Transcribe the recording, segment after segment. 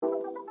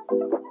Today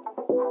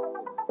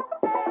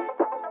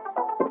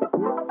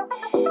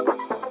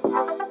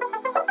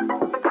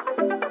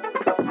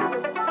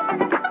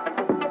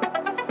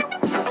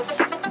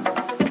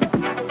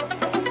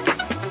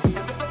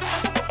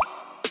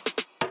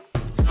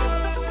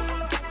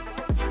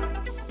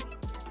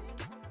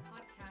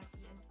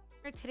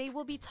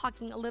we'll be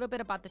talking a little bit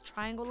about the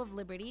Triangle of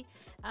Liberty.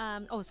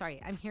 I'm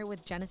here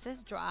with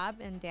Genesis, Joab,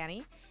 and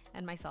Danny,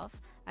 and myself.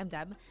 I'm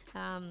Deb.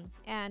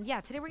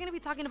 Today we're going to be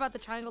talking about the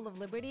Triangle of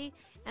Liberty.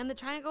 And the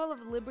Triangle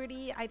of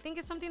Liberty, I think,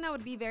 is something that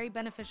would be very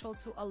beneficial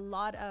to a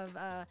lot of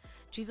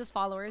Jesus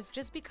followers,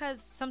 just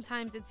because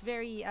sometimes it's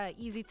very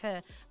easy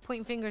to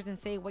point fingers and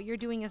say, what you're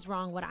doing is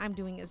wrong, what I'm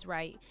doing is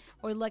right.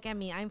 Or look at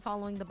me, I'm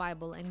following the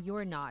Bible and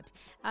you're not.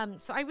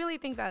 So I really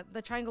think that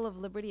the Triangle of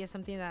Liberty is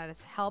something that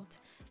has helped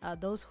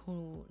those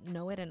who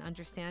know it and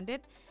understand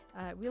it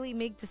really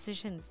make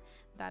decisions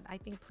that I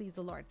think please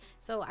the Lord.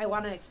 So I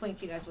want to explain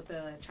to you guys what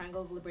the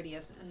Triangle of Liberty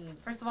is. And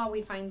first of all,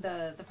 we find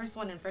the first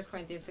one in 1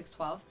 Corinthians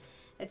 6:12.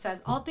 It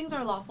says, all things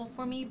are lawful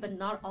for me, but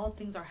not all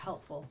things are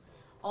helpful.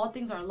 All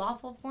things are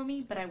lawful for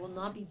me, but I will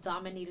not be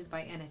dominated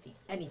by anything.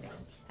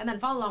 And then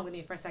follow along with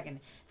me for a second.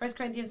 1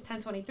 Corinthians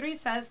 10:23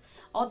 says,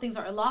 all things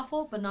are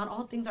lawful, but not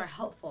all things are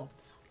helpful.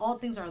 All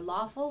things are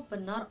lawful,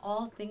 but not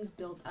all things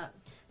build up.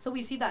 So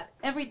we see that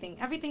everything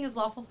is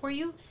lawful for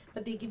you,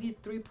 but they give you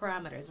three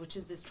parameters, which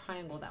is this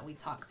triangle that we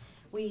talk.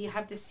 We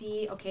have to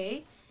see,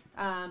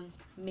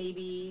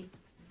 maybe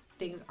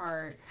things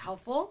are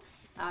helpful.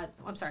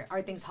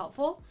 Are things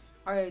helpful?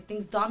 Are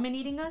things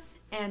dominating us?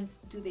 And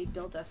do they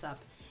build us up?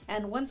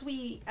 And once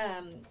we,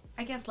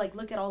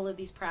 look at all of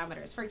these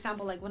parameters. For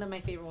example, like one of my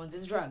favorite ones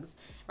is drugs,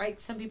 right?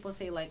 Some people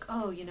say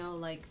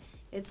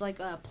it's like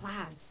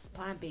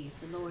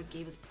plant-based. The Lord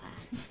gave us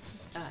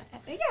plants.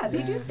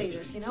 They do say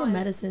this, It's for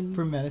medicine.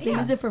 For medicine. They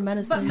use it for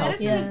medicine. But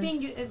medicine is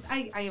being used.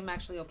 I am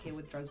actually okay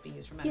with drugs being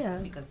used for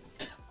medicine because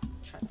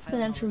it's the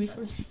natural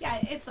resource. Yeah,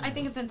 I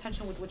think it's in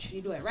tension with which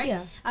you do it, right?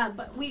 Yeah.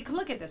 But we can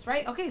look at this,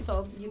 right? Okay,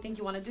 so you think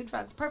you want to do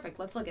drugs. Perfect.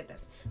 Let's look at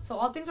this. So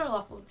all things are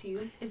lawful to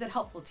you. Is it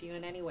helpful to you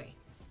in any way?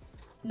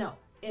 No.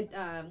 It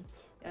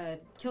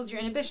kills your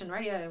inhibition,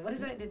 right? What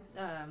is it?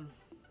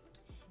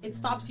 It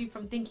stops you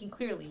from thinking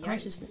clearly. Right?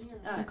 Consciousness.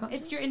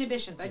 It's your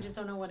inhibitions. I just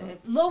don't know what it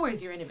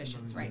lowers your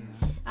inhibitions, right?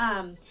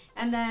 And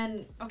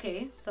then,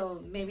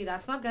 so maybe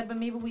that's not good, but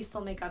maybe we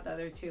still make out the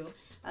other two.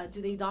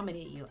 Do they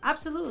dominate you?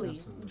 Absolutely.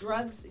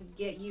 Drugs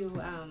get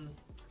you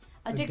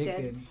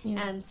addicted.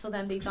 Yeah. And so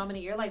then they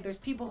dominate your life. There's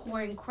people who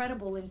are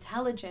incredible,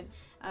 intelligent,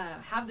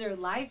 have their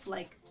life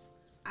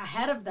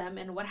ahead of them,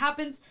 and what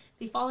happens?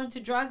 They fall into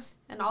drugs,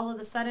 and all of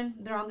a sudden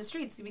they're on the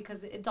streets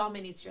because it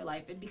dominates your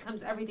life. It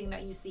becomes everything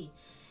that you see.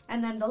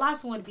 And then the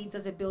last one would be,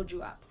 does it build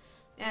you up?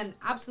 And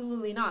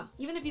absolutely not.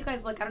 Even if you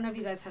guys look, I don't know if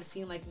you guys have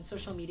seen in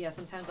social media,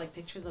 sometimes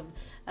pictures of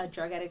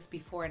drug addicts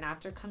before and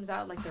after comes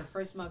out, their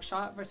first mug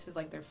shot versus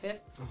their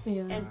fifth.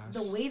 Yeah. And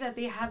the way that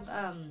they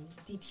have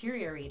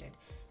deteriorated,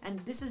 and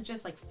this is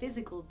just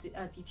physical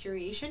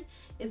deterioration,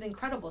 is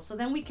incredible. So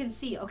then we can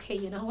see,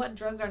 you know what?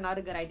 Drugs are not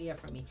a good idea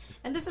for me.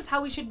 And this is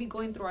how we should be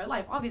going through our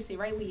life. Obviously,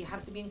 right? We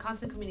have to be in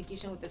constant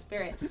communication with the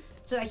Spirit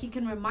so that He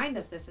can remind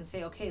us this and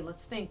say,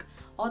 let's think.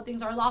 All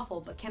things are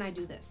lawful, but can I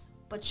do this?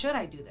 But should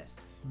I do this?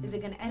 Is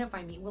it going to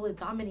edify me? Will it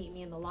dominate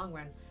me in the long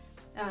run?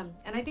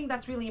 And I think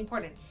that's really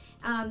important.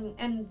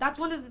 And that's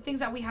one of the things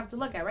that we have to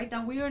look at, right?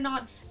 That we are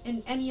not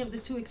in any of the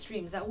two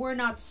extremes, that we're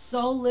not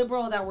so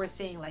liberal that we're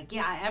saying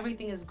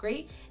everything is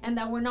great, and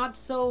that we're not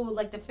so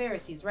like the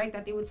Pharisees, right?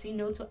 That they would say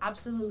no to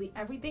absolutely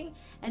everything.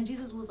 And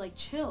Jesus was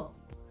chill.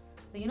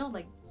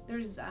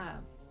 There's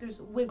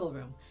wiggle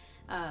room.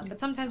 But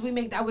sometimes we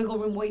make that wiggle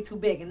room way too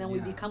big, and then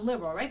we become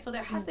liberal, right? So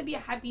there has to be a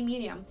happy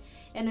medium.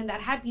 And in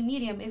that happy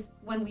medium is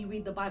when we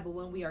read the Bible,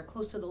 when we are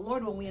close to the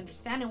Lord, when we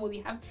understand, and when we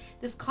have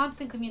this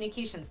constant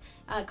communication.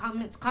 And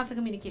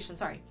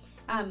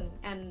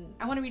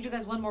I want to read you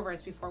guys one more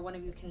verse before one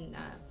of you can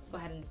go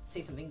ahead and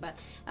say something. But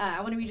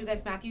I want to read you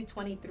guys Matthew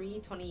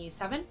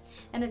 23:27.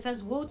 And it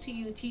says, woe to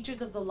you,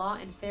 teachers of the law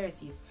and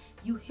Pharisees,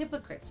 you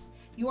hypocrites!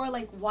 You are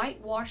like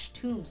whitewashed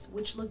tombs,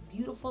 which look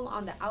beautiful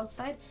on the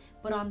outside,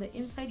 but on the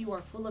inside you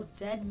are full of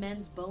dead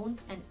men's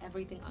bones and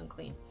everything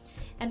unclean.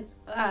 And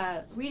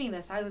reading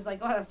this, I was like,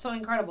 oh, that's so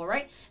incredible,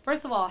 right?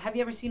 First of all, have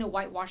you ever seen a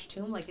whitewashed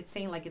tomb? It's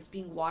saying it's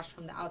being washed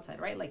from the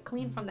outside, right?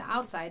 Clean from the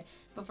outside,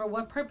 but for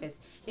what purpose?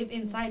 If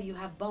inside you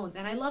have bones.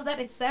 And I love that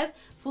it says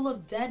full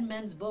of dead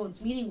men's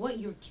bones, meaning what?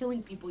 You're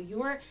killing people.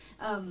 You're,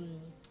 how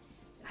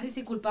do you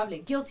say culpable?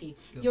 Guilty.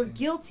 You're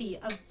guilty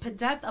of the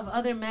death of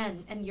other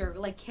men, and you're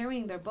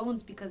carrying their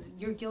bones because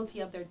you're guilty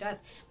of their death.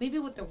 Maybe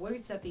with the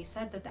words that they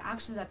said, that the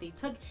actions that they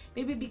took,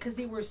 maybe because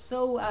they were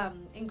so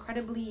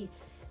incredibly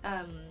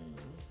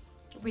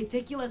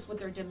ridiculous with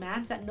their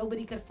demands that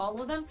nobody could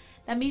follow them,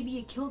 that maybe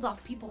it killed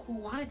off people who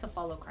wanted to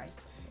follow Christ,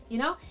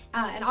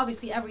 and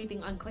obviously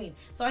everything unclean.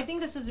 So I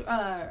think this is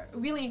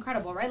really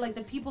incredible, right?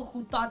 The people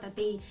who thought that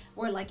they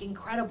were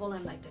incredible,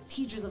 and the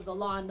teachers of the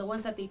law, and the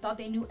ones that they thought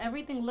they knew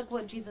everything, look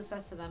what Jesus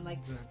says to them,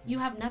 you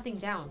have nothing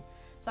down.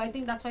 So I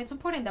think that's why it's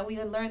important that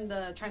we learn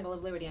the triangle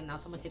of liberty. And now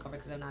someone take over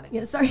because I'm not.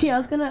 Yeah, sorry. I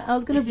was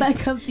gonna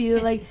back up to you.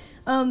 Like,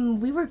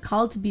 we were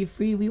called to be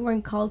free. We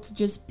weren't called to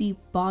just be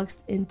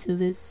boxed into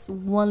this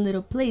one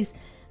little place.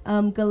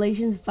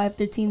 Galatians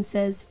 5:13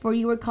 says, "For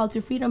you were called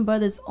to freedom,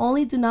 brothers.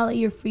 Only do not let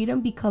your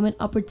freedom become an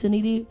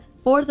opportunity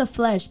for the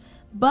flesh,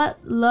 but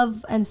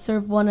love and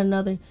serve one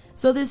another."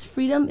 So this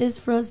freedom is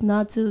for us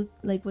not to,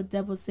 like what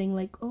Deb was saying,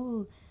 like,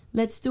 oh,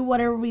 let's do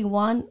whatever we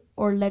want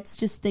or let's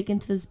just stick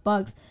into this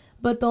box.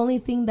 But the only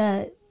thing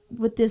that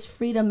with this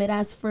freedom, it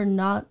asks for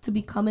not to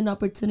become an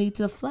opportunity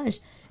to the flesh.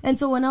 And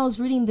so when I was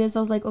reading this, I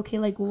was like, okay,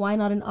 like why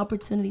not an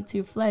opportunity to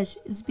your flesh?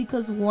 It's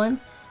because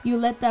once you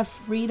let that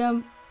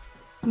freedom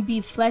be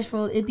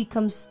fleshful, it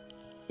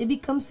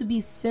becomes to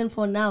be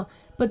sinful now.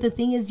 But the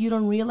thing is, you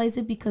don't realize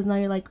it because now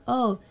you're like,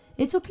 oh,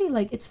 it's okay,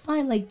 like it's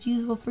fine, like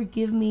Jesus will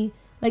forgive me.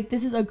 Like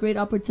this is a great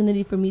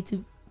opportunity for me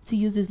to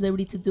use this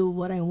liberty to do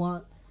what I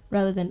want,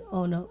 rather than,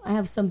 oh no, I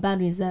have some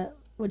boundaries, that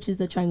which is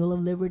the triangle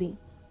of liberty.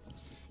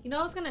 You know,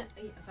 I was gonna.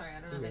 Sorry,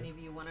 I don't know if any of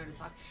you wanted to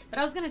talk, but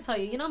I was gonna tell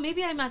you. You know,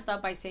 maybe I messed up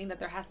by saying that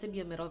there has to be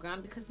a middle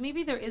ground, because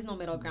maybe there is no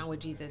middle ground with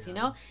Jesus. You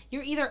know,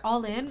 you're either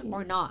all in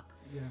or not.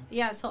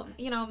 Yeah. So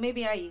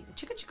maybe I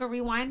chicka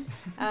rewind,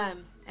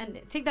 and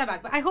take that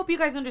back. But I hope you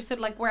guys understood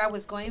like where I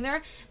was going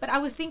there. But I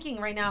was thinking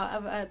right now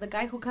of the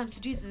guy who comes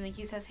to Jesus and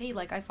he says, "Hey,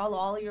 like I follow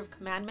all of your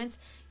commandments.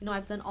 You know,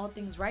 I've done all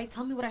things right.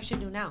 Tell me what I should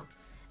do now."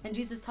 And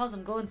Jesus tells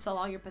him, "Go and sell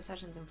all your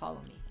possessions and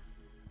follow me."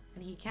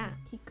 And he can't.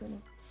 He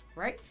couldn't.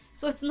 Right?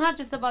 So it's not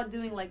just about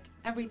doing like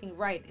everything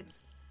right.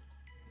 It's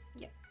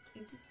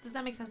does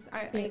that make sense?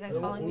 Are you guys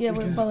following? Yeah,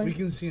 we're following. We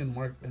can see in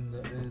Mark, and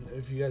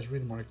if you guys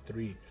read Mark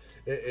 3,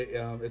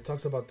 it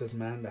talks about this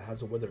man that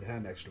has a withered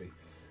hand actually,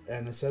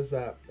 and it says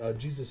that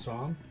Jesus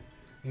saw him,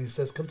 and he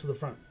says, "Come to the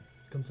front,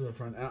 come to the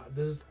front." And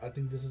I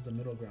think this is the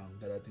middle ground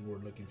that I think we're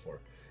looking for,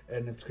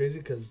 and it's crazy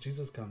because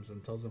Jesus comes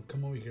and tells him,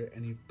 "Come over here,"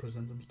 and he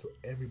presents him to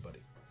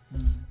everybody,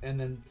 and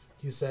then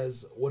he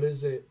says, "What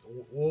is it?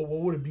 What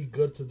would it be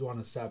good to do on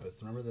a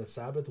Sabbath?" Remember, the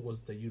Sabbath was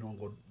that you don't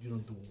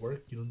do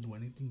work, you don't do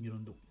anything, you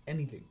don't do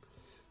anything.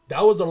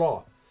 That was the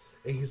law.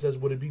 And he says,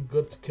 "Would it be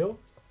good to kill?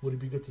 Would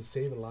it be good to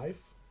save a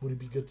life? Would it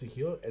be good to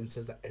heal?" And it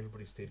says that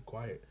everybody stayed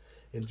quiet.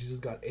 And Jesus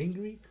got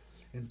angry,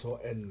 and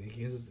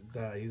he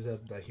said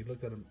that he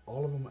looked at them,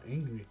 all of them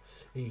angry,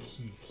 and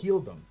he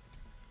healed them.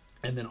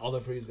 And then all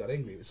the Pharisees got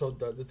angry. So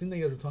the thing that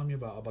you guys were telling me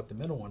about the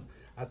middle one,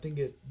 I think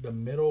the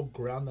middle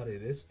ground that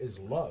it is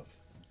love.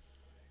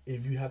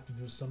 If you have to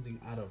do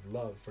something out of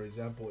love, for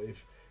example,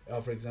 if you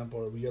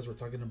guys were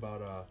talking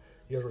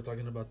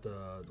about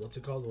the what's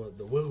it called,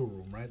 the wiggle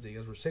room, right? That you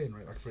guys were saying,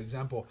 right? Like for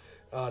example,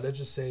 let's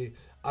just say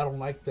I don't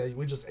like that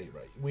we just ate,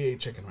 right? We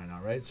ate chicken right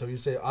now, right? So you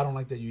say I don't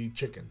like that you eat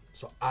chicken.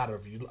 So out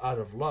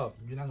of love,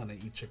 you're not gonna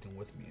eat chicken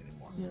with me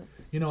anymore. Yeah.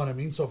 You know what I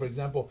mean? So for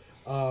example,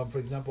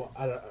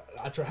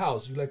 at your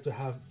house, you like to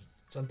have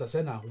Santa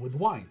Cena with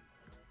wine.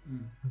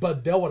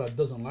 But Deborah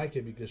doesn't like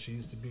it because she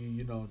used to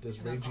be, this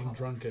raging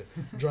drunk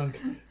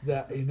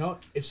that,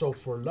 it's so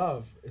for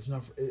love, it's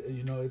not,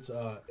 you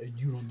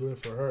don't do it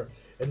for her.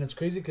 And it's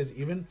crazy because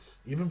even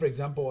for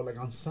example, like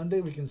on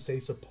Sunday, we can say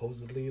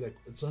supposedly, like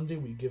Sunday,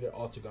 we give it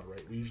all to God,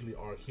 right? We usually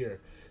are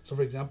here. So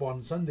for example,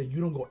 on Sunday, you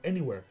don't go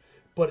anywhere.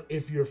 But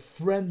if your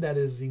friend that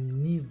is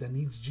in need, that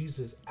needs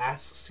Jesus,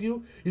 asks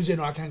you, you say,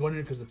 "No, I can't go in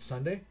here because it's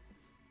Sunday."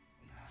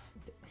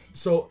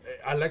 So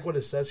I like what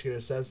it says here.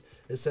 It says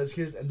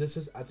here, and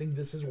I think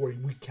this is where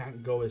we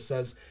can't go. It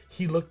says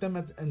he looked them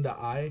in the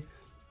eye,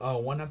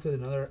 one after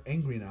another,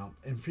 angry now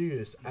and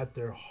furious at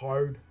their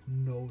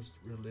hard-nosed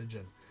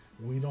religion.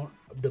 We don't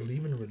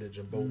believe in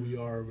religion, but we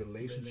are a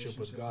relationship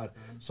with God.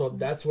 So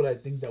that's what I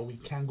think, that we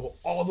can't go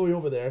all the way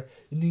over there,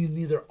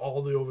 neither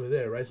all the way over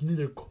there, right? It's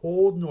neither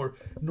cold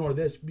nor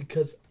this,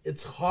 because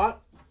it's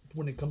hot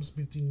when it comes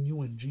between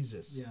you and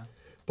Jesus. Yeah.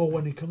 But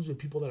when it comes with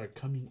people that are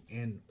coming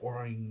in or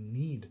are in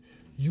need,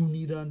 you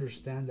need to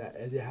understand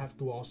that they have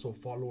to also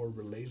follow a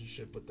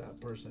relationship with that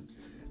person.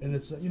 And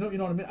it's you know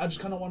what I mean. I just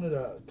kind of wanted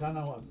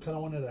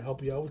to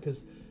help you out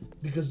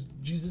because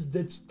Jesus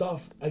did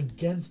stuff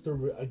against the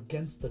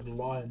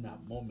law in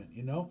that moment,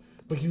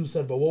 But he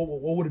said, "But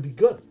what would it be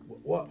good?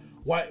 What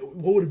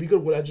would it be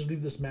good? Would I just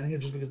leave this man here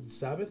just because it's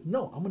Sabbath?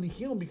 No, I'm going to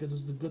heal him because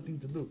it's the good thing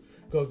to do."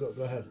 Go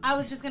ahead. I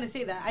was just going to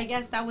say that. I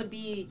guess that would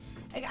be,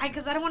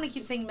 because I don't want to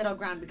keep saying middle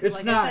ground, because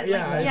it's not.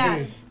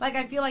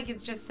 I feel like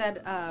it's just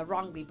said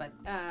wrongly,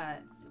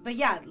 but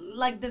yeah,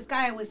 like this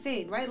guy I was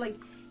saying, right? Like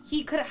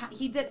he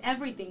did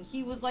everything.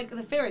 He was like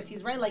the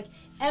Pharisees, right? Like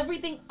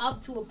everything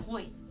up to a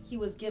point he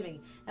was giving.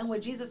 And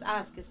what Jesus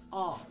asked is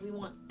all. We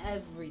want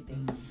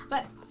everything.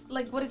 But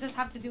like, what does this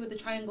have to do with the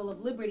triangle of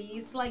liberty?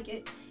 It's like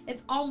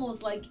it's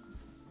almost like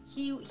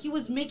he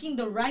was making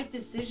the right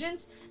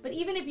decisions, but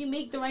even if you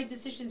make the right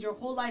decisions your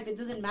whole life, it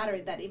doesn't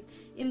matter that if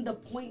in the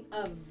point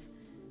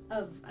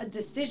a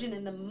decision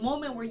in the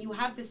moment where you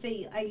have to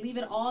say, I leave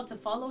it all to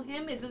follow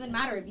him. It doesn't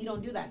matter if you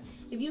don't do that.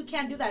 If you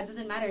can't do that, it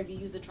doesn't matter if you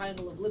use the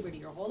triangle of liberty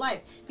your whole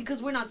life,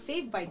 because we're not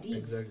saved by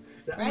deeds. Exactly.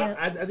 Right?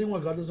 I think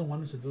what God doesn't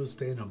want us to do is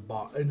stay in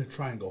a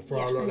triangle for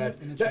our life.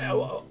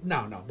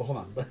 No, but hold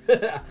on.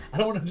 I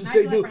don't want to just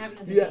say, dude.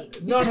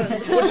 No, which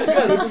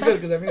is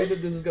good, because I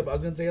think this is good. But I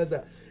was gonna say is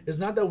that it's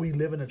not that we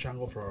live in a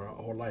triangle for our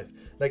whole life.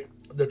 Like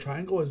the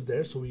triangle is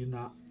there so we're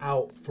not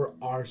out for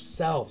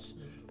ourselves,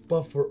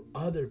 but for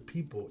other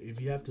people.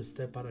 If you have to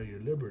step out of your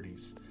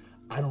liberties,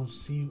 I don't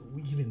see,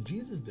 even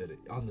Jesus did it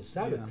on the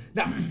Sabbath.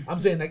 Yeah. Now, I'm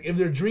saying, like, if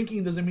they're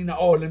drinking, doesn't mean that,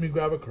 oh, let me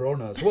grab a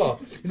Corona as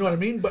well. You know what I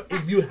mean? But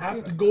if you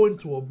have to go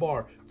into a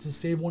bar to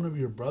save one of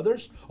your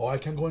brothers, oh, I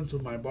can't go into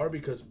my bar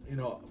because, I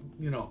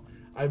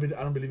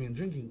don't believe in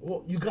drinking.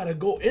 Well, you gotta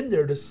go in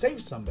there to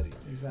save somebody.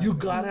 Exactly. You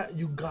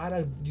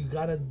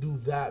gotta do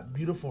that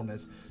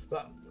beautifulness.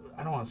 But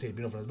I don't want to say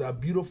beautifulness, but a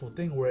beautiful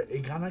thing where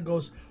it kind of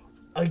goes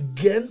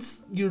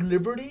against your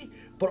liberty,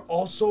 but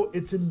also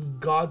it's in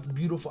God's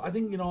beautiful. I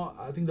think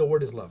the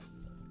word is love.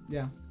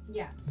 Yeah.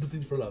 The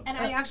thing for love. And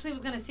I actually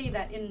was gonna say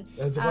that in.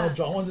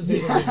 John wants to say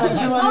something.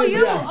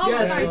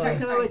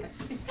 Sorry.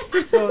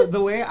 So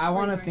the way I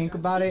want to think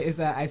about it is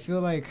that I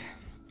feel like,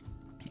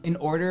 in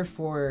order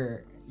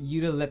for you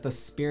to let the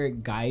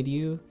Spirit guide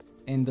you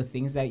in the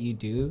things that you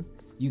do,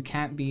 you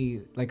can't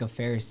be like a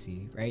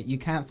Pharisee, right? You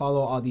can't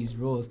follow all these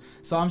rules.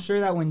 So I'm sure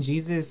that when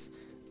Jesus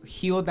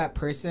healed that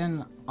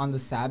person on the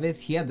Sabbath,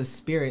 he had the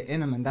Spirit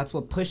in him, and that's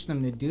what pushed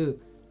him to do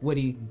what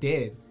he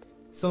did.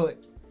 So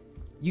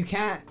you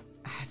can't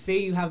say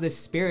you have this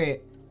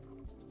Spirit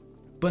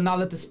but not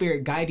let the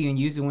Spirit guide you and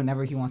use you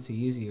whenever he wants to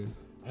use you.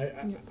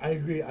 I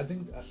agree. I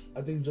think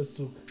just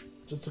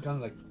to kind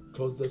of like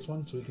close this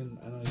one so we can,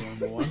 I know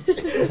you want to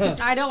move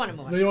on. I don't want to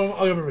move on. No, you want,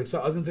 okay, perfect. So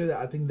I was going to say that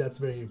I think that's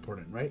very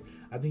important, right?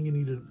 I think you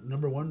need to,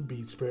 number one,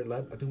 be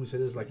Spirit-led. I think we say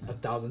this like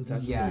 1,000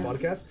 times in this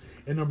podcast.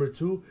 And number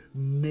two,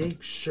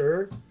 make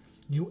sure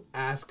you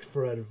ask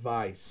for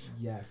advice.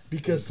 Yes.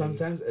 Because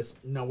sometimes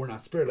we're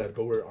not Spirit-led,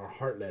 but we're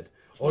heart-led.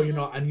 Oh,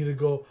 I need to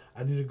go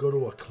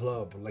to a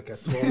club like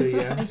at 12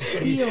 a.m.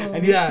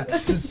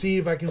 to see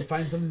if I can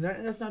find something there.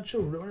 And that's not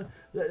true.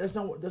 That's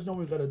not what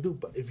we gotta do.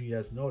 But if you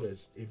guys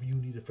notice, if you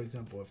need to, for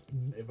example,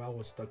 if I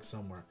was stuck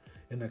somewhere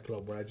in a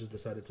club where I just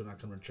decided to not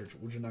come to church,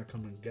 would you not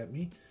come and get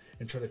me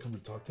and try to come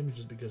and talk to me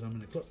just because I'm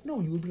in a club?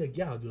 No, you would be like,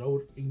 yeah, dude, I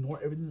would ignore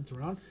everything that's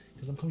around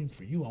because I'm coming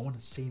for you. I want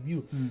to save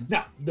you.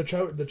 Now, the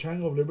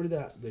triangle of liberty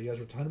that you guys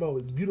were talking about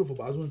is beautiful,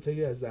 but I was going to tell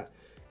you guys that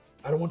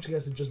I don't want you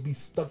guys to just be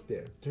stuck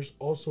there. There's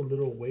also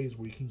little ways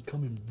where you can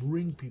come and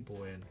bring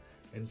people in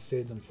and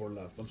save them for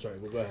love. I'm sorry,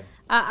 go ahead.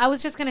 I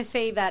was just gonna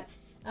say that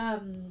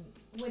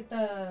with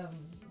the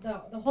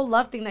whole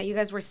love thing that you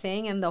guys were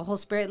saying and the whole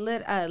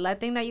Spirit-led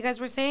thing that you guys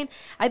were saying,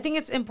 I think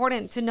it's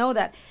important to know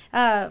that,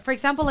 for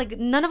example, like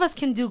none of us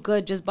can do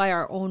good just by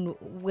our own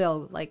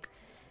will. Like,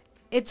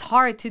 it's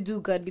hard to do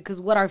good because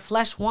what our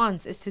flesh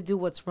wants is to do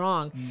what's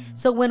wrong.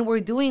 So when we're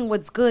doing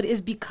what's good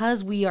is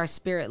because we are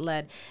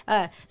Spirit-led.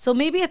 So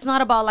maybe it's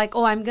not about like,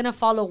 oh, I'm going to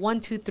follow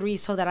 1, 2, 3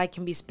 so that I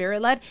can be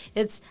Spirit-led.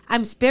 It's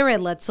I'm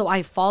Spirit-led so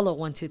I follow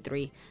 1, 2,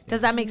 3. Does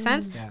that make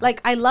sense? Yeah.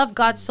 Like I love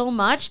God so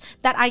much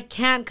that I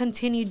can't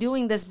continue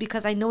doing this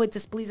because I know it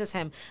displeases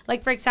him.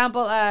 Like for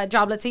example,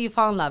 Job, let's say you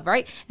fall in love,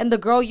 right? And the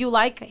girl you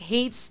like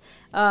hates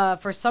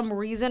for some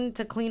reason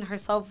to clean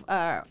herself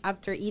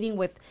after eating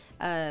with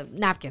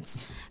napkins,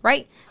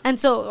 right? And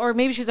so, or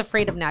maybe she's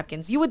afraid of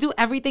napkins. You would do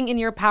everything in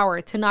your power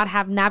to not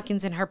have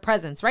napkins in her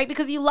presence, right?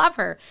 Because you love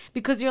her,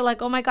 because you're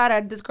like, oh my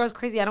God, this girl's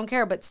crazy. I don't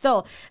care. But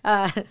still,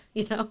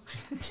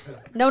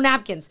 no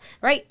napkins,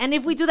 right? And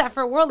if we do that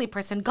for a worldly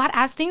person, God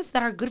has things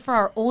that are good for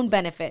our own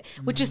benefit,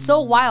 which is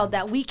so wild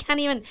that we can't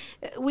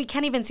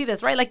even see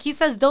this, right? Like he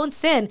says, don't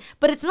sin,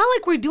 but it's not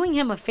like we're doing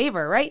him a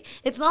favor, right?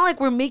 It's not like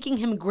we're making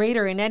him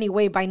greater in any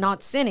way by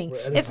not sinning.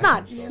 It's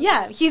not.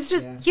 Yeah,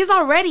 he's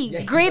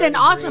already great and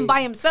awesome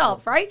by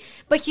himself, right?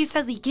 But he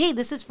says, hey,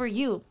 this is for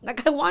you.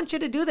 Like I want you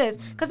to do this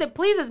because it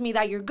pleases me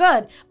that you're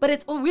good, but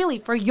it's really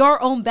for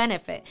your own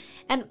benefit.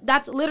 And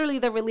that's literally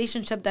the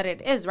relationship that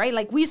it is, right?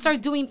 Like we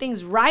start doing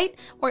things right,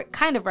 or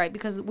kind of right,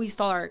 because we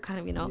still are kind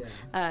of,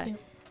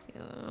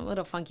 a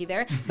little funky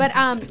there,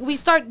 but we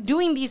start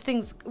doing these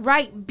things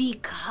right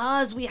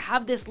because we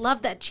have this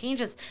love that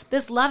changes,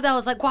 this love that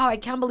was like, wow, I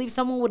can't believe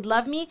someone would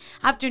love me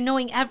after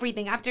knowing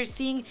everything, after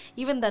seeing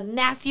even the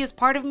nastiest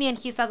part of me, and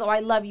he says, oh, I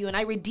love you and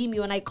I redeem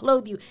you and I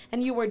clothe you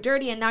and you were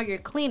dirty and now you're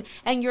clean,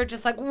 and you're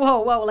just like,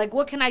 whoa, like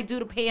what can I do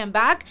to pay him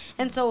back?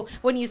 And so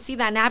when you see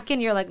that napkin,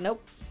 you're like,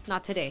 nope,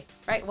 not today,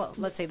 right? Well,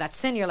 let's say that's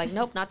sin. You're like,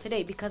 nope, not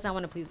today, because I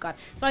want to please God.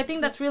 So I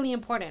think that's really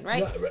important,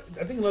 right? Yeah,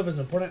 I think love is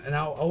important. And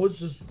I was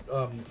just,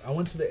 I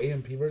went to the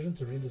AMP version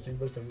to read the same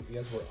verse that you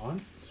guys were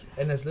on.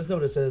 And listen to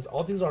what it says,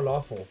 all things are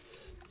lawful.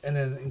 And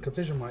then in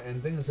quotation mark,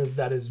 and thing that says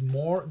that is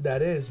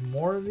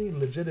morally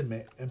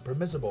legitimate and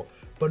permissible.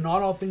 But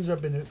not all things are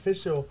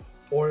beneficial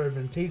or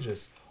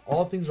advantageous.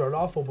 All things are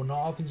lawful, but not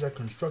all things are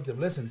constructive.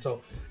 Listen,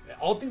 so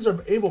all things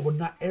are able, but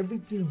not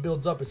everything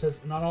builds up. It says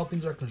not all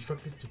things are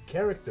constructive to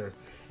character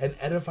and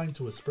edifying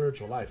to a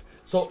spiritual life.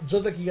 So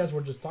just like you guys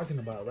were just talking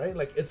about, right?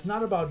 Like it's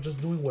not about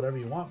just doing whatever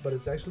you want, but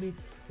it's actually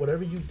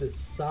whatever you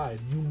decide,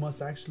 you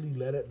must actually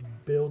let it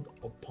build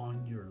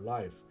upon your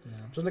life. Yeah.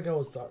 Just like I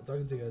was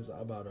talking to you guys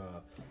about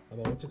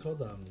what's it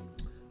called?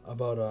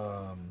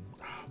 About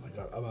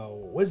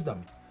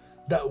wisdom.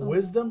 That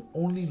wisdom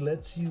only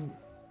lets you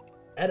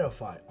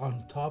edify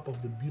on top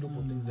of the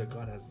beautiful things that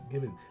God has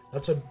given.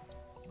 That's a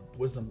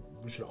wisdom.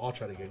 We should all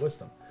try to get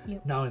wisdom.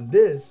 Yep. Now in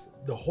this,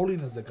 the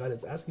holiness that God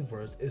is asking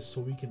for us is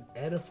so we can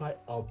edify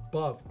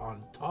above,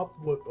 on top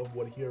of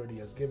what He already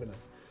has given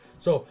us.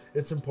 So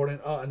it's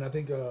important. And I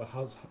think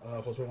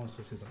Josue wants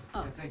to say something.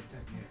 Oh, thank you.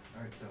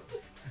 All right,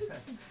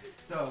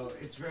 so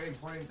it's very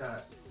important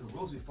that the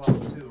rules we follow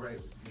too, right?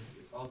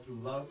 It's all through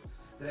love.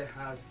 That it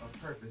has a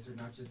purpose. They're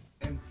not just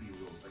empty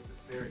rules like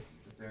the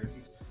Pharisees. The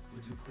Pharisees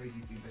would do crazy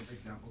things, like for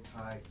example,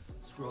 tie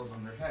scrolls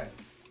on their head.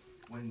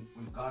 When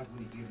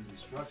He gave them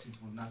instructions,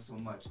 well, not so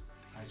much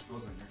tie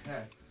scrolls on your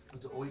head,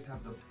 but to always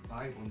have the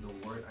Bible and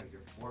the Word at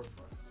your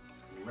forefront,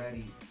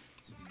 ready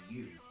to be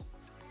used.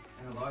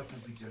 And a lot of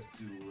times we just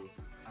do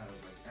out of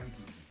like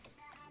emptiness,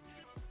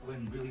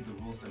 when really the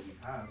rules that we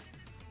have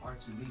are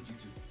to lead you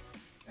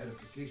to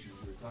edification, as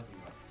we were talking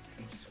about,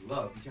 lead you to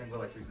love. You can't go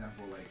like, for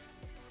example,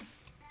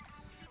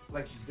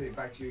 like you say,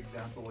 back to your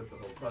example with the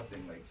whole club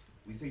thing, like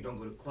we say don't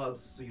go to clubs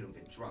so you don't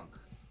get drunk,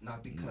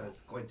 not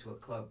because going to a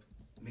club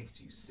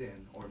makes you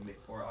sin or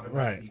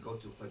automatically you go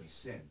to a club you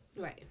sin.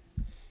 Right.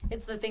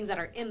 It's the things that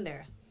are in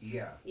there.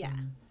 Yeah. Yeah.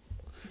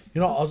 You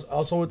know,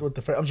 also with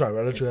the I'm sorry,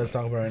 I'll let you guys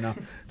talk about it right now.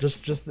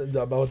 Just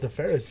about the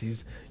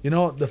Pharisees. You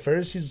know, the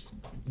Pharisees,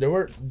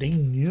 they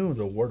knew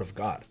the word of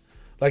God.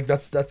 Like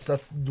that's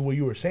what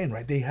you were saying,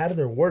 right? They had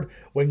their word.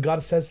 When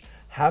God says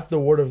have the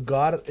word of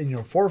God in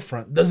your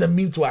forefront, doesn't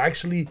mean to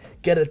actually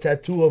get a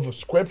tattoo of a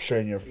scripture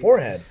in your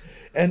forehead.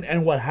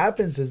 And what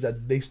happens is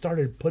that they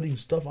started putting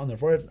stuff on their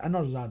forehead. I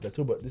know it's not a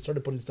tattoo, but they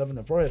started putting stuff in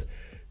their forehead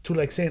to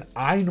like saying,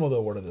 I know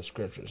the word of the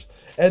scriptures.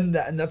 And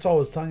that's all I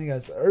was telling you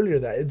guys earlier,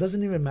 that it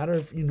doesn't even matter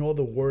if you know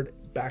the word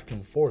back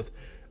and forth.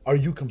 Are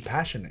you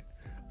compassionate?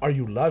 Are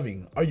you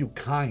loving? Are you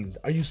kind?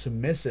 Are you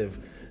submissive?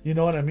 You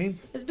know what I mean?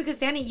 It's because,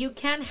 Danny, you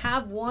can't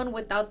have one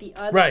without the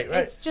other. Right.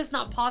 It's just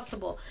not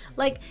possible.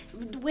 Like,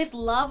 with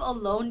love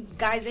alone,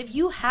 guys, if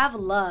you have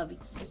love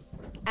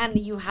and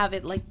you have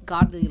it like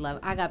godly love,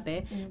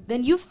 agape,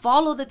 then you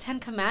follow the 10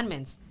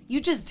 commandments. You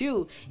just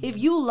do. If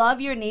you love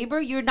your neighbor,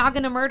 you're not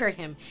going to murder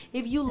him.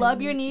 If you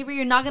love your neighbor,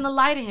 you're not going to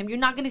lie to him. You're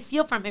not going to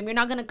steal from him. You're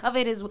not going to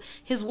covet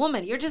his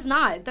woman. You're just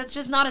not. That's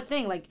just not a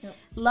thing. Like,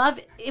 love,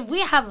 if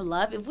we had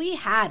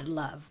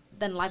love,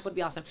 then life would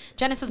be awesome.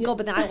 Genesis, go,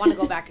 but then I want to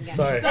go back again.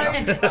 Sorry.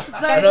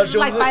 Genesis is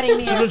like fighting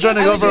me. She's been trying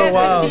to go for a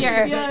while.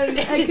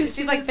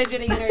 She's like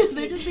fidgeting in her seat.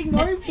 They're just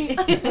ignoring me.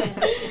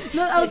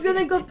 No, I was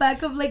gonna go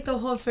back of like the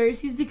whole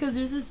Pharisees, because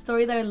there's a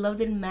story that I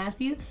loved in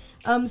Matthew.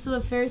 So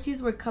the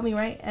Pharisees were coming,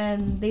 right,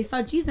 and they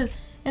saw Jesus,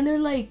 and they're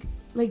like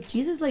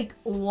Jesus, like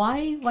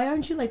why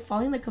aren't you like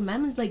following the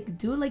commandments? Like,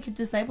 dude, like your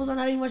disciples are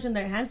not even washing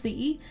their hands to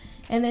eat.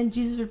 And then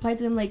Jesus replied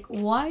to them like,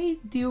 why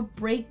do you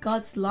break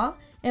God's law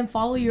and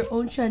follow your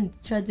own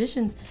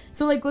traditions?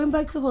 So like going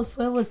back to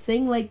Josue was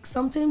saying, like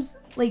sometimes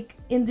like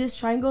in this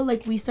triangle,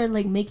 like we start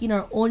like making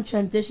our own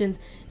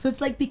traditions, so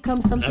it's like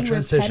become something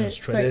repetitive.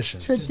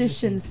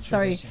 Traditions.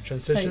 Sorry.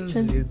 Transitions.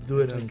 You do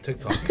it on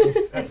TikTok.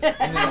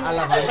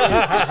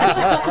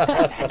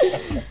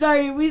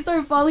 Sorry, we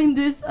start following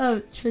this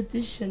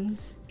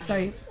traditions.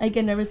 Sorry, I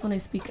get nervous when I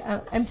speak.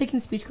 I'm taking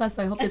speech class,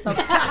 so I hope this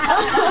helps.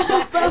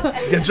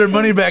 Get your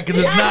money back in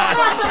this knot.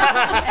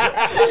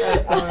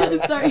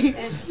 Sorry.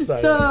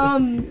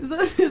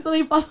 So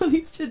they follow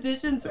these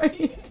traditions,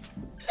 right?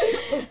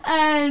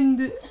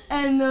 And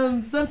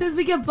sometimes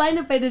we get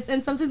blinded by this,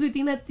 and sometimes we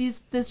think that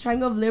this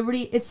triangle of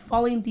liberty is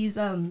following these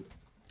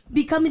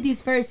becoming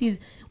these Pharisees,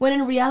 when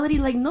in reality,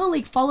 like, no,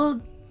 like follow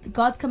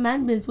God's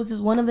commandments, which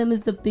is one of them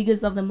is the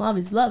biggest of them all,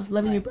 is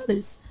loving your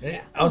brothers.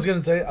 Yeah, I was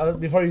gonna tell you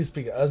before you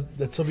speak,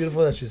 that's so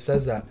beautiful that she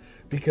says that,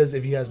 because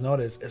if you guys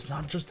notice, it's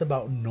not just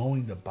about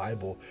knowing the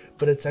Bible,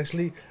 but it's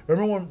actually,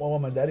 remember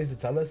when my dad used to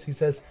tell us, he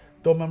says,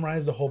 don't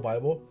memorize the whole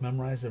Bible,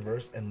 memorize the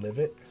verse and live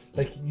it.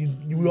 Like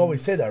you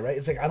always say that, right?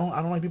 It's like I don't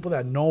like people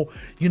that know,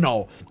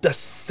 the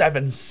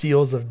 7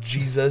 seals of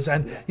Jesus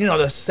and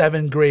the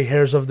 7 gray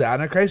hairs of the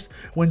Antichrist,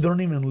 when they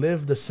don't even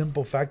live the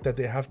simple fact that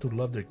they have to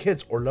love their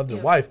kids or love their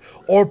wife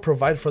or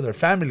provide for their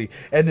family.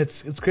 And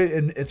it's crazy.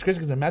 And it's crazy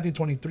because in Matthew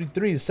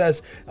 23:3 it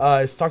says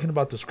it's talking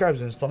about the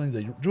scribes and it's telling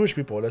the Jewish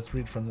people. Let's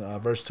read from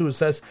verse 2. It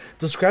says,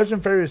 the scribes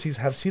and Pharisees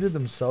have seated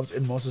themselves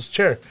in Moses'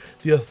 chair,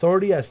 the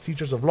authority as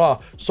teachers of law.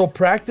 So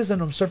practice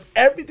and observe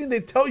everything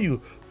they tell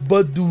you,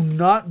 but do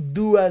not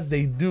do as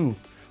they do,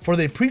 for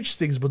they preach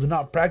things but do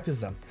not practice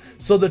them.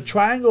 So the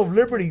triangle of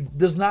liberty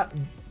does not.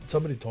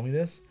 Somebody told me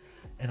this,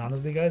 and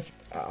honestly, guys,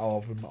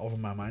 over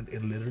my mind,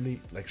 it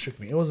literally like shook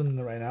me. It wasn't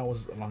right now; it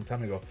was a long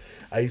time ago.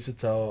 I used to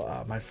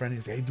tell my friend,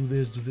 he's like, "Hey, do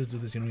this."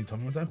 You know, he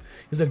told me one time.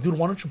 He's like, "Dude,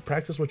 why don't you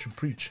practice what you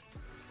preach?"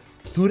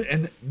 Dude,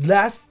 and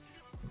last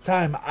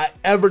time I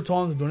ever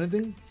told him to do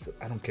anything,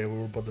 I don't care. We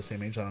were both the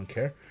same age. I don't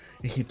care.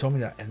 And he told me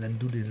that. And then,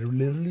 dude, it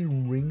literally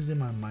rings in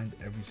my mind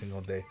every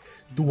single day.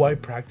 Do I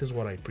practice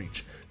what I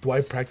preach? Do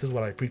I practice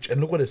what I preach? And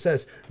look what it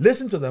says.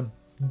 Listen to them.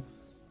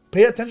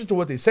 Pay attention to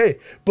what they say,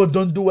 but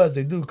don't do as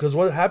they do. Because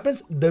what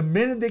happens, the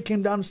minute they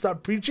came down and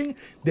started preaching,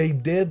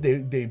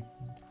 they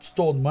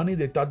stole money.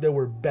 They thought they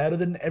were better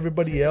than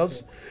everybody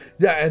else.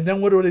 Yeah, and then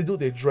what do?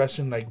 They dress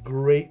in like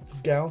great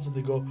gowns and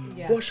they go,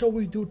 what shall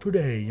we do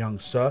today, young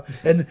sir?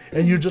 And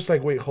you're just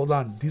like, wait, hold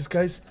on. These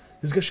guys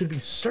should be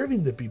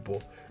serving the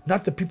people.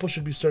 Not the people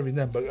should be serving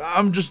them. But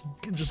I'm just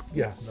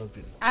yeah. That was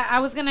beautiful. I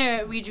was going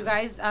to read you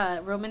guys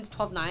Romans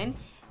 12:9.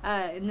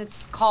 And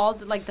it's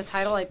called, like the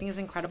title I think is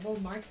incredible,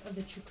 Marks of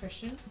the True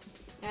Christian.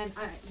 And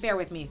bear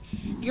with me.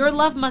 Your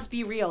love must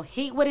be real.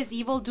 Hate what is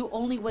evil. Do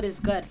only what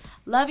is good.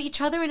 Love each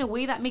other in a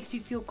way that makes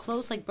you feel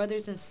close like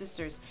brothers and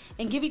sisters.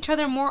 And give each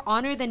other more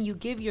honor than you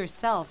give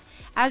yourself.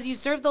 As you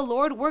serve the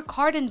Lord, work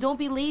hard and don't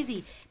be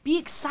lazy. Be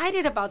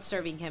excited about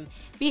serving Him.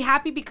 Be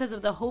happy because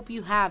of the hope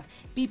you have.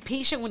 Be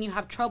patient when you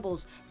have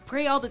troubles.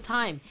 Pray all the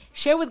time.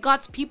 Share with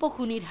God's people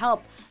who need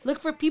help. Look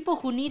for people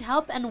who need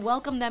help and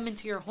welcome them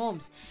into your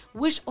homes.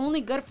 Wish only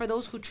good for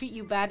those who treat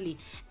you badly.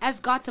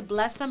 Ask God to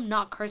bless them,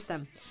 not curse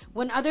them.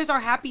 When others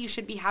are happy, you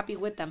should be happy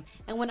with them.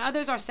 And when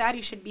others are sad,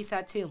 you should be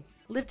sad too.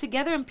 Live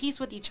together in peace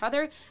with each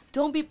other.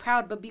 Don't be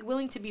proud, but be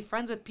willing to be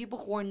friends with people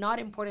who are not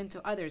important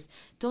to others.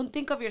 Don't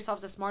think of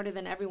yourselves as smarter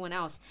than everyone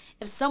else.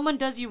 If someone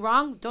does you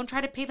wrong, don't try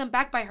to pay them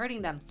back by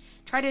hurting them.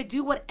 Try to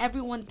do what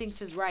everyone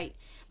thinks is right.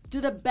 Do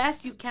the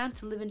best you can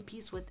to live in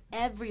peace with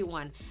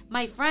everyone.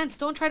 My friends,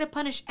 don't try to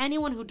punish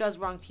anyone who does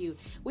wrong to you.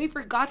 Wait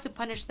for God to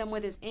punish them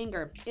with His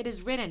anger. It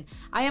is written,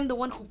 I am the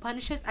one who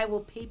punishes. I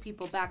will pay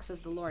people back,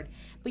 says the Lord.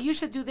 But you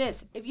should do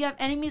this. If you have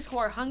enemies who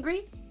are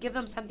hungry, give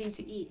them something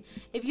to eat.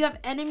 If you have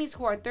enemies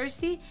who are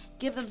thirsty,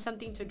 give them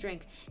something to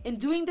drink. In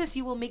doing this,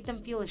 you will make them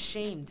feel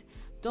ashamed.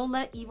 Don't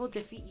let evil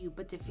defeat you,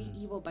 but defeat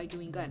evil by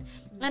doing good.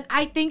 And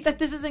I think that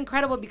this is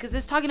incredible because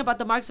it's talking about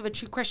the marks of a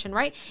true Christian,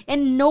 right?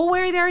 And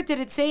nowhere there did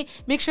it say,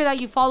 make sure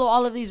that you follow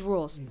all of these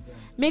rules. Exactly.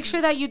 Make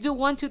sure that you do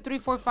 1, 2, 3,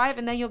 4, 5,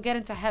 and then you'll get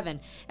into heaven.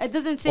 It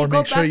doesn't say or go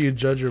make sure back. you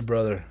judge your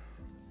brother.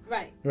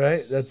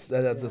 Right. That's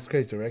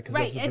crazy, right?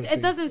 Right. It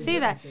doesn't say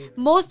that.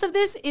 Most of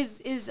this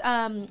is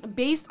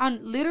based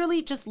on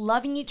literally just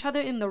loving each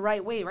other in the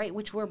right way, right?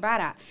 Which we're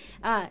bad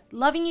at.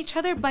 Loving each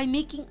other by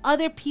making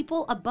other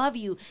people above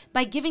you,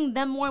 by giving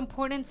them more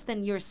importance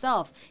than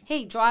yourself.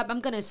 Hey, Joab, I'm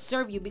going to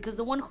serve you because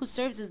the one who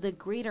serves is the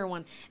greater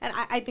one. And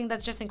I think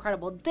that's just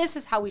incredible. This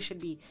is how we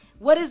should be.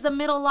 What is the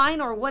middle line,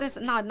 or what is,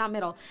 not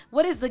middle,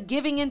 what is the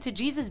giving into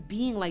Jesus?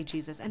 Being like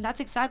Jesus. And that's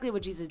exactly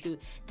what Jesus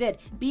did.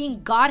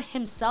 Being God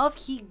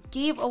Himself, He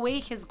gave away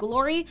His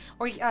glory,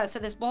 or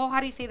said this, how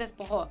do you say this?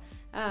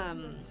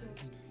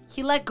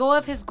 He let go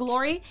of His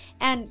glory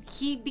and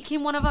He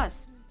became one of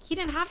us. He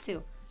didn't have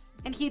to.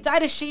 And He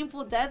died a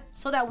shameful death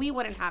so that we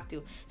wouldn't have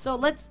to. So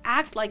let's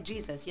act like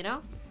Jesus, you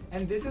know?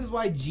 And this is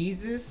why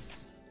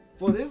this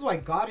is why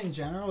God in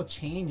general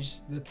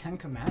changed the 10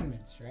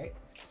 Commandments, right?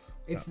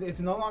 It's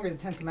no longer the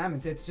 10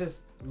 Commandments. It's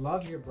just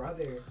love your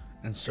brother.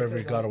 And serve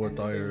your God with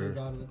all your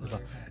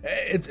heart.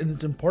 It's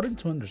important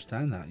to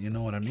understand that, you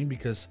know what I mean?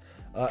 Because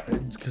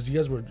you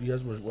guys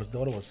what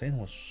Dora was saying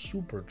was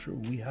super true.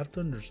 We have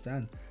to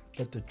understand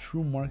that the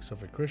true marks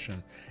of a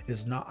Christian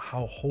is not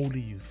how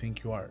holy you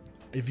think you are.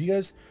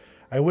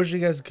 I wish you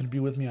guys could be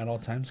with me at all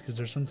times, because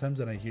there's sometimes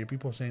that I hear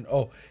people saying,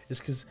 "Oh,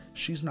 it's because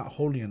she's not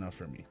holy enough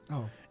for me."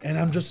 Oh, and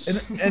I'm just,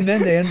 and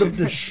then they end up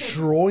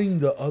destroying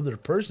the other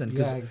person.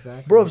 Yeah,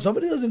 exactly. Bro, if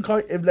somebody doesn't call,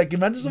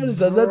 imagine somebody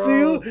says that to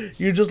you,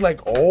 you're just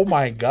like, "Oh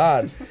my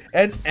God,"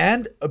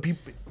 and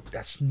people.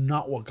 That's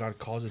not what God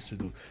calls us to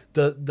do.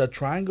 The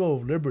triangle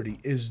of liberty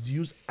is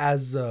used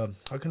as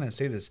how can I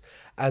say this?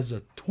 As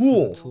a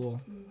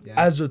tool. Yeah.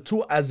 As a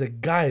tool, as a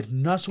guide,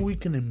 not so we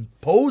can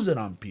impose it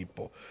on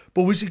people,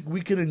 but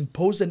we can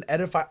impose and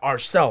edify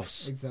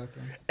ourselves.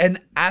 Exactly. And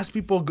as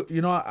people,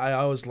 you know,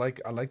 I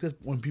like this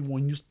when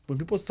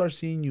people start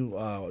seeing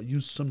you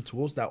use some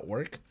tools that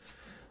work,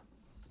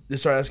 they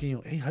start asking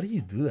you, "Hey, how do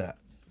you do that?"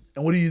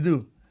 And what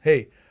do?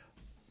 Hey,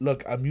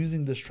 look, I'm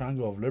using this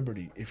triangle of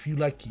liberty. If you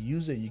like to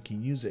use it, you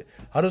can use it.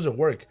 How does it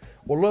work?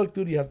 Well, look,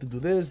 dude, you have to do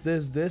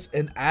this.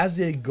 And as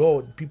they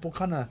go, people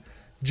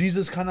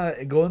Jesus kind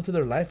of go into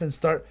their life and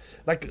start,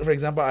 like, for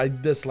example, I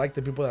dislike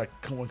the people that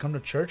come to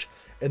church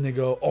and they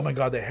go, "Oh my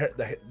God,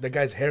 the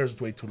guy's hair is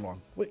way too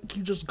long." Wait,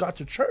 he just got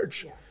to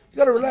church. Yeah. You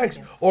gotta relax.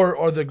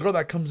 Or the girl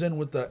that comes in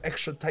with the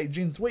extra tight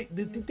jeans. Wait,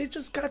 they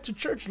just got to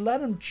church. Let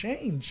them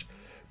change.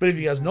 But if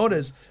you guys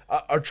notice,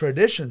 our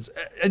traditions,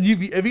 and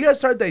if you guys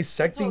start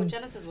dissecting, that's what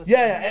Genesis was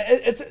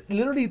saying. It's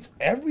literally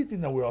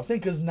everything that we're all saying.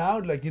 Because now,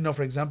 like, you know,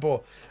 for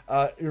example,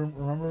 you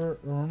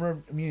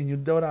remember me and you,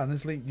 Dora.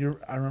 Honestly,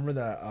 I remember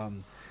that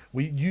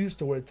we used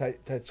to wear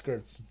tight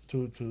skirts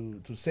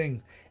to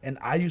sing, and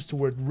I used to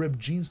wear ripped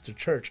jeans to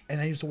church,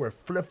 and I used to wear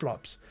flip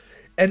flops.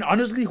 And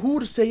honestly, who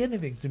would say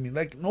anything to me?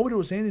 Like, nobody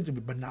would say anything to me.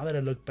 But now that I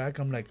look back,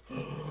 I'm like,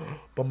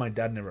 but my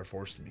dad never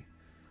forced me.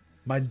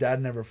 My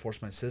dad never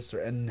forced my sister,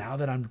 and now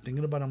that I'm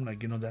thinking about it, I'm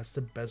like, that's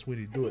the best way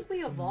to do it. I think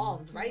we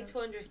evolved, right, to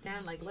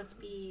understand, like, let's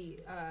be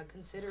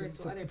considerate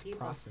to other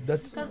people.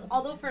 That's Because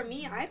although for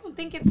me, I don't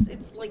think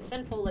it's like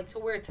sinful, like, to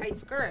wear a tight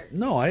skirt.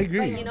 no, I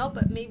agree. But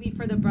but maybe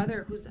for the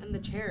brother who's in the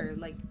chair,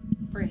 like,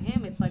 for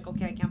him, it's like,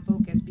 okay, I can't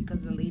focus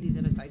because the lady's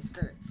in a tight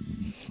skirt.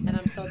 And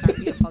I'm so darn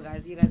beautiful,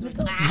 guys. You guys were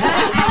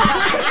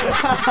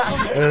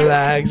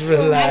Relax.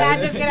 I'm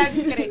just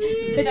kidding.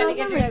 It's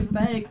also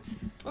respect.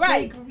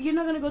 Right. Like, you're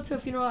not gonna go to a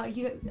funeral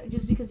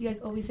just because you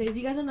guys always say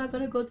you guys are not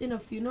gonna go in a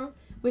funeral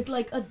with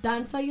like a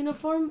danza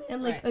uniform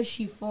and like a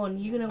chiffon.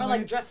 You're gonna or wear,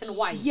 like dressed in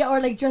white. Yeah, or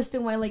like dressed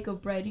in white like a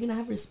bride. You're gonna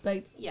have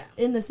respect. Yeah.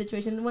 In the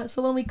situation.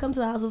 So when we come to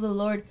the house of the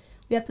Lord,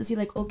 we have to see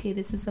like, okay,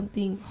 this is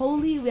something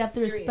holy. We have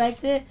to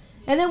respect it.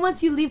 And then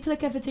once you leave to the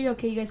cafeteria,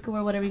 okay, you guys can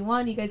wear whatever you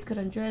want. You guys could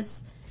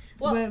undress.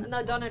 Well,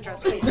 no, don't undress,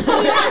 please.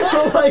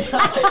 Oh my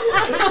god.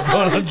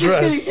 Don't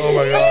undress. Oh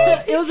my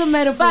god. It was a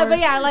metaphor. But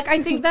yeah, like I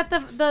think that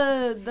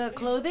the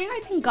clothing, I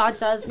think God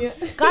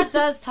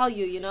does tell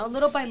you,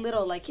 little by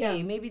little, like,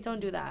 hey, maybe don't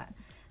do that.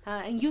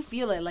 And you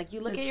feel it, like you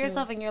look at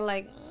yourself and you're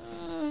like,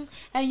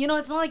 and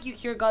it's not like you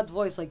hear God's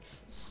voice like,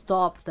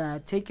 stop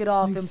that, take it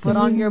off and put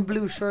on your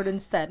blue shirt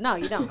instead. No,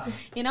 you don't,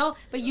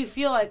 but you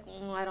feel like,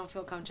 I don't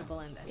feel comfortable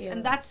in this,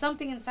 and that's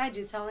something inside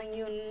you telling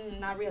you,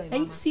 not really. Mama.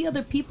 And you see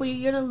other people,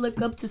 you're gonna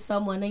look up to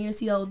someone and you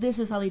see, oh, this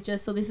is how they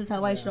dress, so this is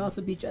how I should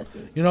also be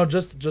dressing.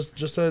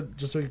 Just so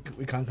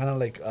we can kind of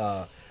like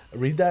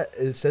read that.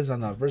 It says on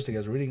the verse, you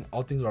guys reading,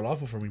 all things are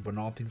lawful for me, but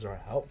not all things are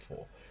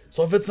helpful.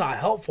 So if it's not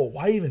helpful,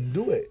 why even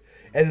do it?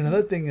 And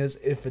another thing is,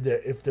 if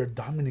they're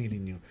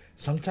dominating you,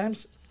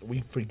 sometimes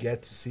we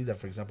forget to see that.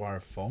 For example, our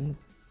phone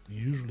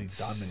usually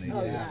dominates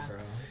us,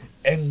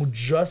 and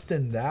just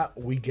in that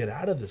we get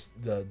out of this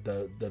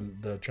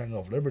the triangle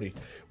of liberty.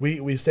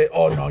 We say,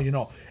 oh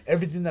no,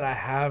 everything that I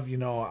have,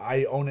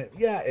 I own it.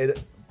 Yeah,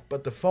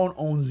 but the phone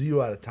owns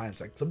you at times.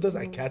 Like sometimes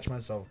I catch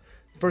myself.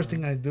 First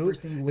thing I do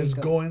is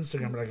go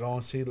Instagram, like I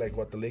want to see like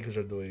what the Lakers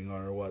are doing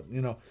or what,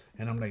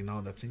 and I'm like, no,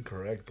 that's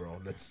incorrect,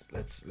 bro. Let's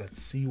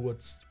see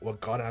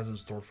what God has in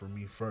store for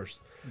me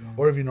first.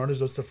 Or if you notice,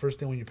 that's the first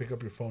thing when you pick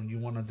up your phone, you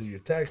want to do your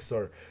text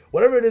or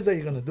whatever it is that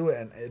you're gonna do it,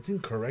 and it's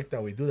incorrect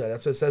that we do that.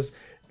 That's what it says.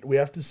 We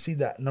have to see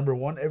that, number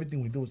one,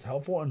 everything we do is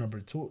helpful, and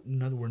number two,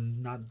 we're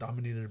not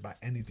dominated by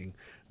anything.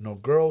 No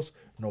girls,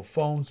 no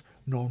phones,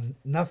 no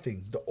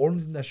nothing. The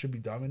only thing that should be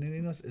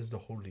dominating us is the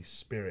Holy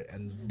Spirit,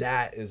 and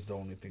that is the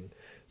only thing.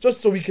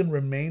 Just so we can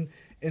remain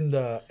in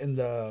the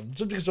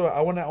just because I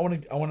want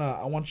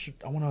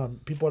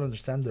people to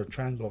understand the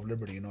triangle of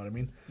liberty. You know what I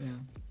mean? Yeah.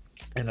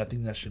 And I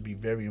think that should be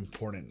very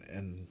important,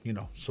 and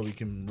so we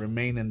can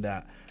remain in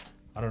that.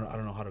 I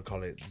don't know how to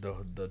call it,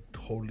 the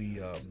holy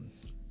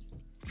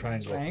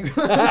triangle.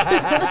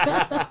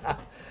 I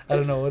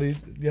don't know. Do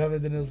you have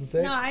anything else to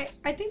say? No, I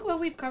think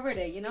we've covered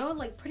it.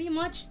 Like pretty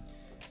much.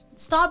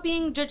 Stop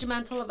being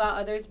judgmental about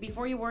others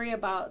before you worry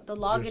about the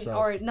log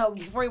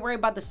before you worry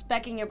about the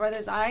speck in your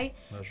brother's eye.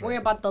 Worry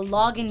about the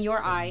log in your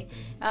eye.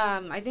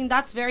 I think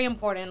that's very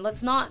important.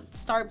 Let's not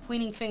start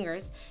pointing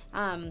fingers.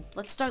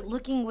 Let's start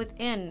looking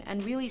within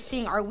and really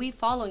seeing, are we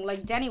following?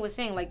 Like Danny was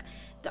saying, like,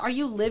 are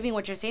you living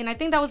what you're saying? I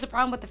think that was the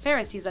problem with the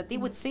Pharisees, that they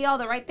would say all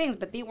the right things,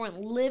 but they weren't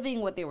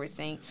living what they were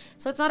saying.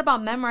 So it's not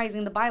about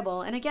memorizing the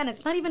Bible. And again,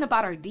 it's not even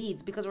about our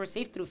deeds because we're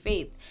saved through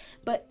faith.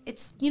 But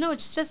it's,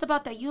 it's just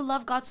about that you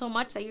love God so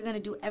much that you're going to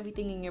do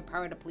everything in your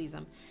power to please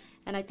him.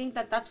 And I think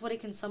that that's what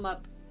it can sum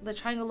up. The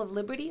triangle of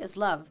liberty is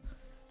love,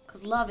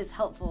 because love is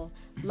helpful.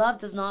 Love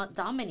does not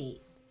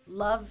dominate.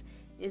 Love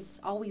is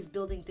always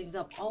building things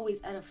up,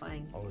 always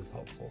edifying. Always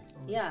helpful.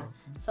 Yeah.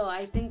 So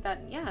I think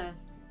that,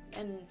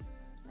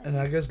 And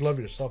I guess love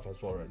yourself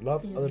as well, right?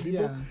 Love other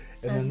people, and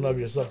then love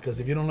yourself. Because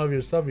if you don't love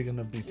yourself, you're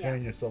gonna be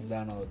tearing yourself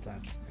down all the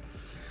time.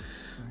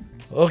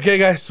 Okay,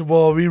 guys.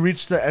 Well, we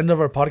reached the end of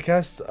our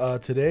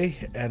podcast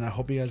today, and I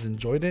hope you guys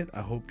enjoyed it.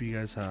 I hope you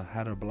guys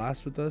had a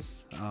blast with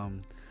us.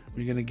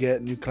 We're gonna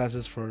get new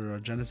classes for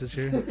Genesis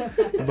here,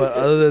 but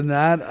other than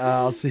that,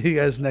 I'll see you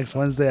guys next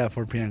Wednesday at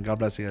 4 p.m. God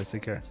bless you guys.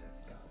 Take care.